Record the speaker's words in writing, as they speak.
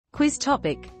Quiz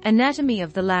topic: Anatomy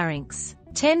of the larynx.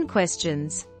 10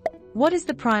 questions. What is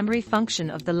the primary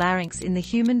function of the larynx in the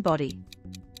human body?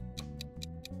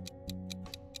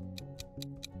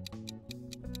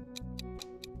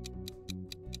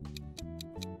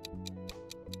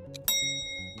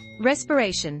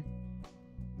 Respiration.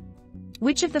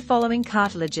 Which of the following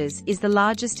cartilages is the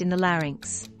largest in the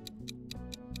larynx?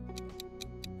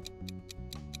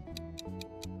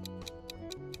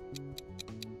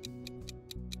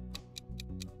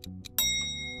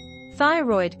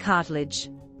 Thyroid cartilage.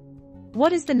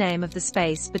 What is the name of the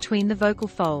space between the vocal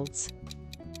folds?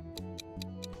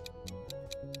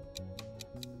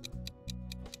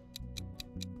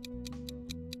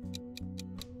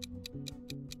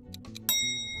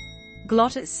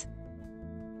 Glottis.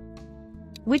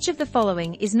 Which of the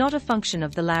following is not a function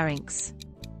of the larynx?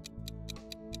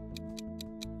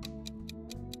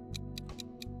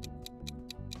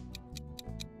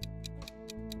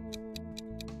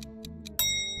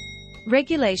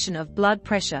 Regulation of blood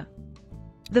pressure.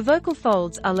 The vocal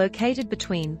folds are located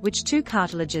between which two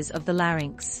cartilages of the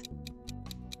larynx?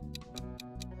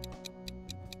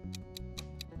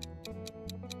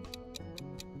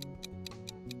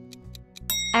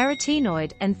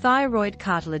 Arytenoid and thyroid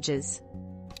cartilages.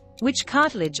 Which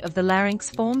cartilage of the larynx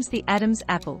forms the Adam's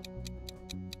apple?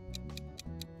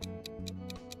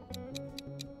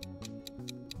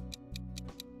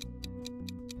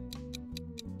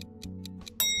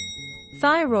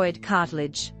 Thyroid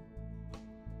cartilage.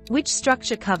 Which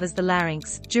structure covers the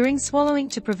larynx during swallowing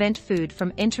to prevent food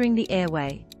from entering the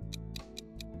airway?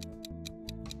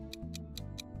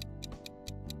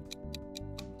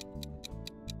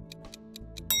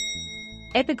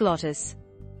 Epiglottis.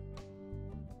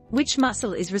 Which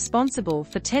muscle is responsible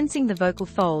for tensing the vocal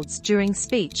folds during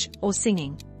speech or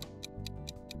singing?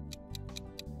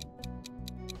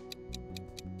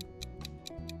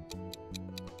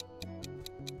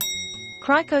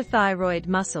 Cricothyroid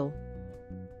muscle.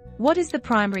 What is the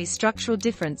primary structural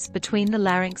difference between the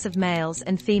larynx of males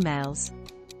and females?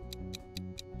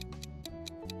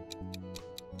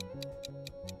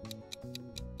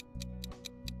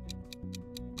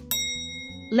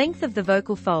 Length of the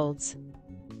vocal folds.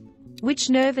 Which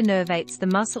nerve innervates the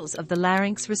muscles of the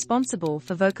larynx responsible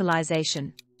for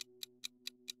vocalization?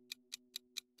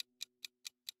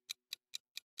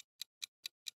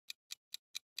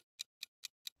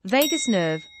 Vagus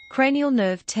nerve, cranial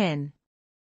nerve 10.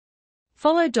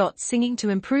 Follow singing to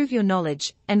improve your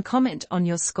knowledge and comment on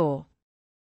your score.